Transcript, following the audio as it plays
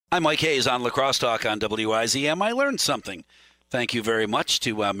I'm Mike Hayes on Lacrosse Talk on WIZM. I learned something. Thank you very much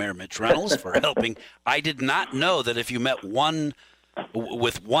to Mayor Mitch Reynolds for helping. I did not know that if you met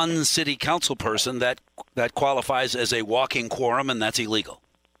with one city council person, that qualifies as a walking quorum, and that's illegal.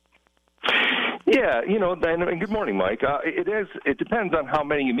 Yeah, and good morning, Mike. It depends on how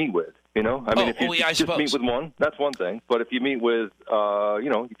many you meet with, I mean, if you just meet with one, that's one thing. But if you meet with,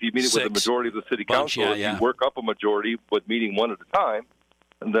 if you meet it with the majority of the city council, if you work up a majority with meeting one at a time,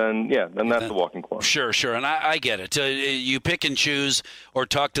 then that's the walking quorum. Sure. And I get it. You pick and choose or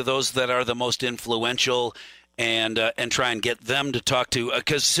talk to those that are the most influential and try and get them to talk to,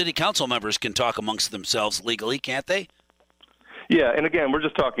 because city council members can talk amongst themselves legally, can't they? Yeah, and again, we're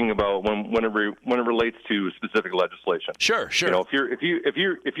just talking about when it relates to specific legislation. Sure.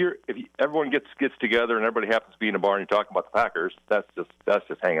 If everyone gets together and everybody happens to be in a bar and you're talking about the Packers, that's just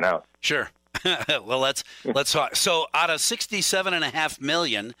hanging out. Sure. Well, let's talk. So, out of $67.5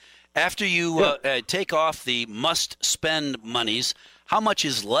 million, after you take off the must-spend monies, how much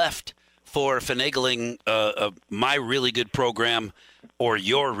is left for finagling my really good program, or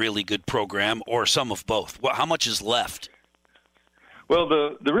your really good program, or some of both? How much is left? Well,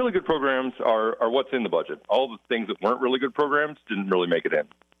 the really good programs are what's in the budget. All the things that weren't really good programs didn't really make it in.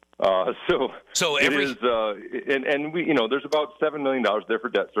 So every... it is, and we, there's about $7 million there for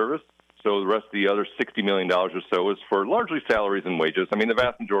debt service. So the rest of the other $60 million or so is for largely salaries and wages. I mean, the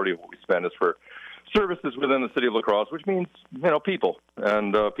vast majority of what we spend is for services within the city of La Crosse, which means, people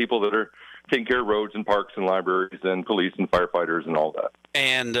and people that are taking care of roads and parks and libraries and police and firefighters and all that.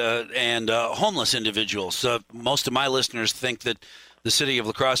 And homeless individuals. Most of my listeners think that the city of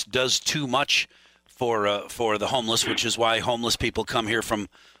La Crosse does too much for the homeless, which is why homeless people come here from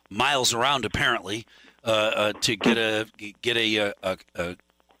miles around, apparently, to get a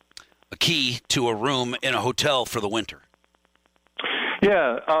key to a room in a hotel for the winter.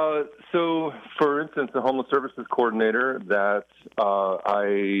 Yeah. So, for instance, the homeless services coordinator that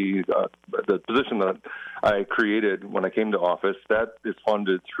the position that I created when I came to office, that is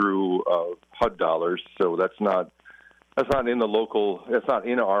funded through HUD dollars. So that's not in the local. It's not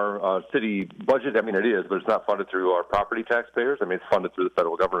in our city budget. I mean, it is, but it's not funded through our property taxpayers. I mean, it's funded through the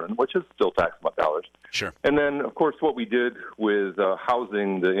federal government, which is still tax dollars. Sure. And then, of course, what we did with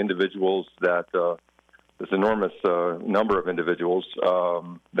housing the individuals that this enormous number of individuals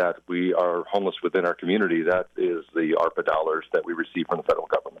that we are homeless within our community, that is the ARPA dollars that we receive from the federal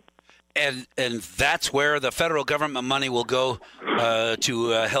government. And that's where the federal government money will go to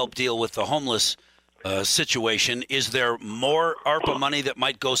help deal with the homeless situation. Is there more ARPA money that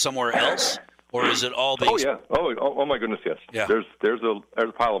might go somewhere else, or is it all being... Oh, yeah. Oh my goodness, yes. Yeah. There's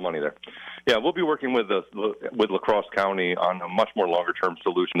a pile of money there. Yeah, we'll be working with La Crosse County on a much more longer-term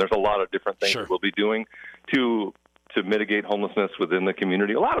solution. There's a lot of different things that we'll be doing to mitigate homelessness within the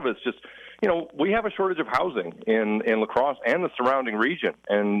community. A lot of it's just, we have a shortage of housing in La Crosse and the surrounding region.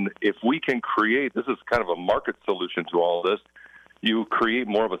 And if we can create, this is kind of a market solution to all of this, you create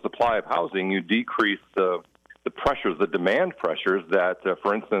more of a supply of housing, you decrease the pressures, the demand pressures that,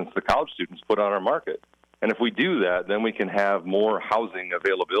 for instance, the college students put on our market. And if we do that, then we can have more housing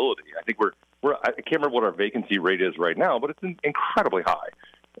availability. I think I can't remember what our vacancy rate is right now, but it's incredibly high.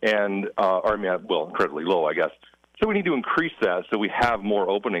 And, incredibly low, I guess. So we need to increase that so we have more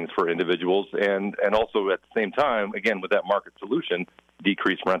openings for individuals and also at the same time, again, with that market solution,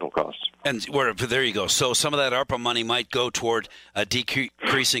 decrease rental costs. And there you go. So some of that ARPA money might go toward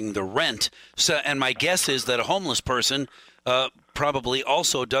decreasing the rent. So, and my guess is that a homeless person probably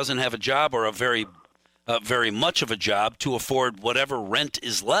also doesn't have a job or a very much of a job to afford whatever rent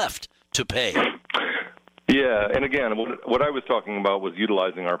is left to pay. Yeah, and again, what I was talking about was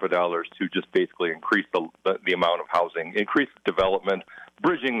utilizing ARPA dollars to just basically increase the amount of housing, increase development,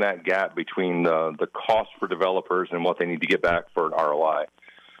 bridging that gap between the cost for developers and what they need to get back for an ROI.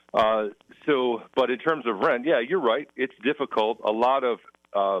 But in terms of rent, yeah, you're right. It's difficult. A lot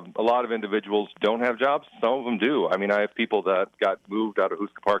of individuals don't have jobs. Some of them do. I mean, I have people that got moved out of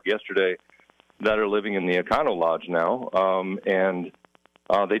Huska Park yesterday that are living in the Econo Lodge now, and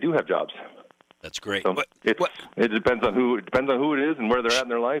they do have jobs. That's great. So it depends on who it is and where they're at in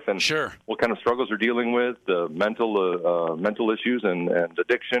their life, and what kind of struggles they're dealing with, the mental issues and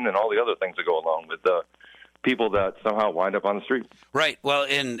addiction and all the other things that go along with people that somehow wind up on the street. Right. Well,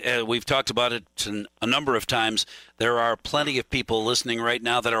 and we've talked about it a number of times. There are plenty of people listening right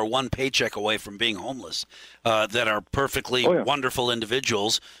now that are one paycheck away from being homeless, that are perfectly wonderful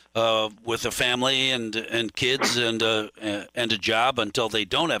individuals with a family and kids and a job until they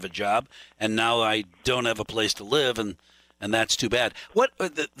don't have a job, and now I don't have a place to live, and that's too bad. What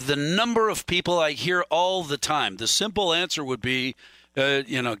the number of people I hear all the time? The simple answer would be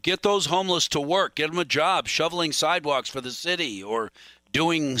Get those homeless to work, get them a job, shoveling sidewalks for the city or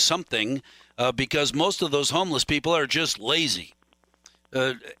doing something, because most of those homeless people are just lazy.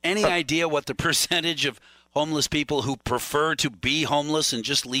 Any idea what the percentage of homeless people who prefer to be homeless and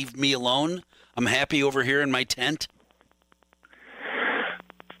just leave me alone? I'm happy over here in my tent.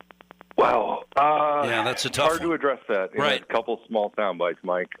 Wow. Yeah, that's a tough hard one. to address that in a couple small sound bites,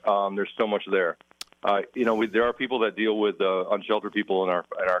 Mike. There's so much there. There are people that deal with unsheltered people in our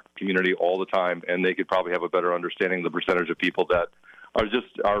community all the time, and they could probably have a better understanding of the percentage of people that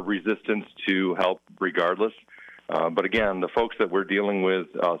are resistant to help regardless. But again, the folks that we're dealing with,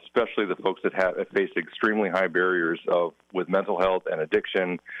 especially the folks that have faced extremely high barriers with mental health and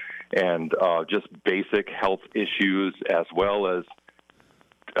addiction and just basic health issues, as well as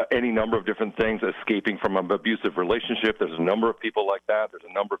any number of different things, escaping from an abusive relationship. There's a number of people like that. There's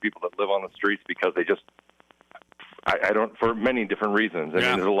a number of people that live on the streets because they just, for many different reasons. I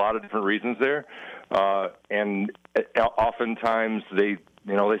mean, there's a lot of different reasons there. And oftentimes they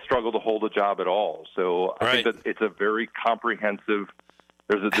struggle to hold a job at all. So I think that it's a very comprehensive,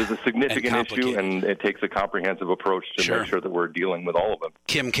 there's a significant issue, and it takes a comprehensive approach to make sure that we're dealing with all of them.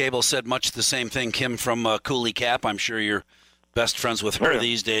 Kim Cable said much the same thing. Kim from Cooley Cap, I'm sure you're best friends with her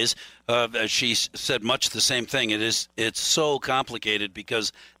these days. She said much the same thing. It's so complicated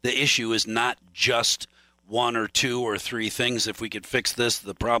because the issue is not just one or two or three things. If we could fix this,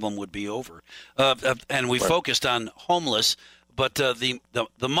 the problem would be over. And we focused on homeless, but the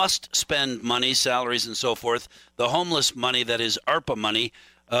must-spend money, salaries and so forth, the homeless money that is ARPA money,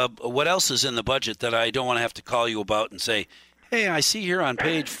 what else is in the budget that I don't want to have to call you about and say, hey, I see here on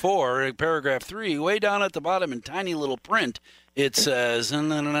page 4, paragraph 3, way down at the bottom in tiny little print, it says,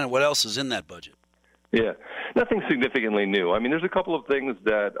 what else is in that budget? Yeah, nothing significantly new. I mean, there's a couple of things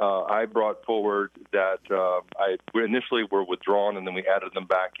that I brought forward that I initially were withdrawn, and then we added them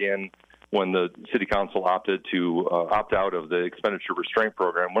back in when the city council opted to opt out of the expenditure restraint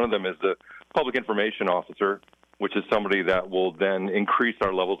program. One of them is the public information officer, which is somebody that will then increase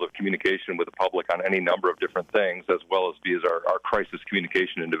our levels of communication with the public on any number of different things, as well as be as our crisis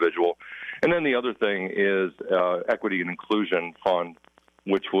communication individual. And then the other thing is Equity and Inclusion Fund,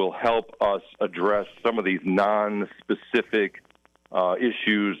 which will help us address some of these non-specific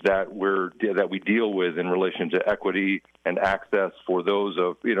issues that we deal with in relation to equity and access for those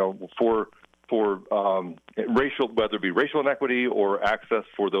of, for racial, whether it be racial inequity or access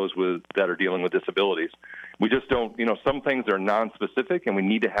for those that are dealing with disabilities. We just don't, some things are non-specific, and we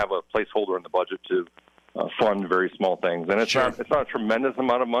need to have a placeholder in the budget to fund very small things. And it's not a tremendous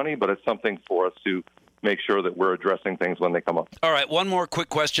amount of money, but it's something for us to make sure that we're addressing things when they come up. All right, one more quick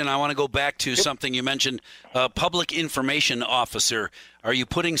question. I want to go back to something you mentioned, public information officer. Are you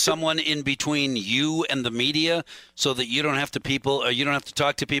putting someone in between you and the media so that you don't have to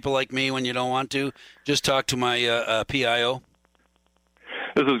talk to people like me when you don't want to? Just talk to my PIO?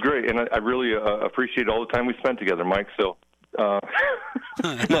 This is great, and I really appreciate all the time we spent together, Mike. So,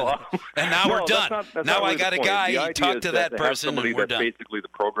 and now we're done. Now I got a guy. Talk to that person, and we're done. Basically the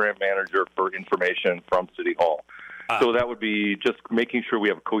program manager for information from City Hall. So that would be just making sure we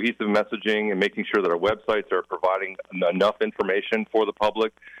have cohesive messaging and making sure that our websites are providing enough information for the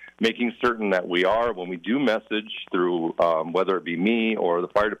public, making certain that we are, when we do message through, whether it be me or the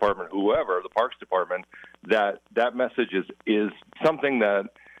fire department, whoever, the parks department, that message is something that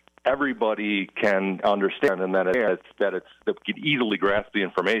everybody can understand, and that we can easily grasp the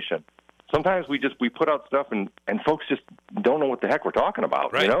information. Sometimes we put out stuff and folks just don't know what the heck we're talking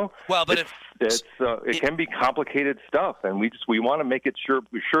about. Right. Well, but it can be complicated stuff, and we want to make it sure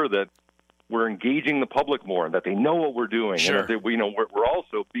that we're engaging the public more, and that they know what we're doing, and that we're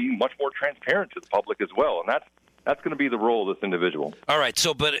also being much more transparent to the public as well, and that's going to be the role of this individual. All right.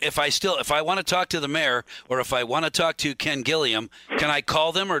 So, but if I want to talk to the mayor, or if I want to talk to Ken Gilliam, can I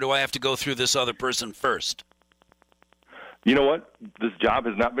call them, or do I have to go through this other person first? You know what? This job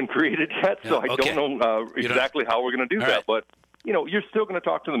has not been created yet, so I don't know exactly how we're going to do that. Right. But, you're still going to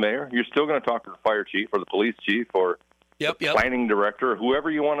talk to the mayor. You're still going to talk to the fire chief or the police chief or the planning director, whoever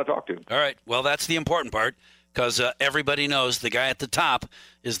you want to talk to. All right. Well, that's the important part, because everybody knows the guy at the top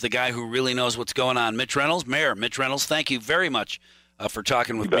is the guy who really knows what's going on. Mayor Mitch Reynolds, thank you very much for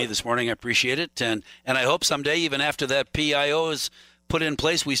talking with me this morning. I appreciate it. And I hope someday, even after that PIO is put in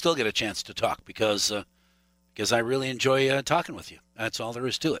place, we still get a chance to talk, because I really enjoy talking with you. That's all there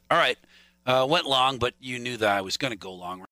is to it. All right. Went long, but you knew that I was going to go long.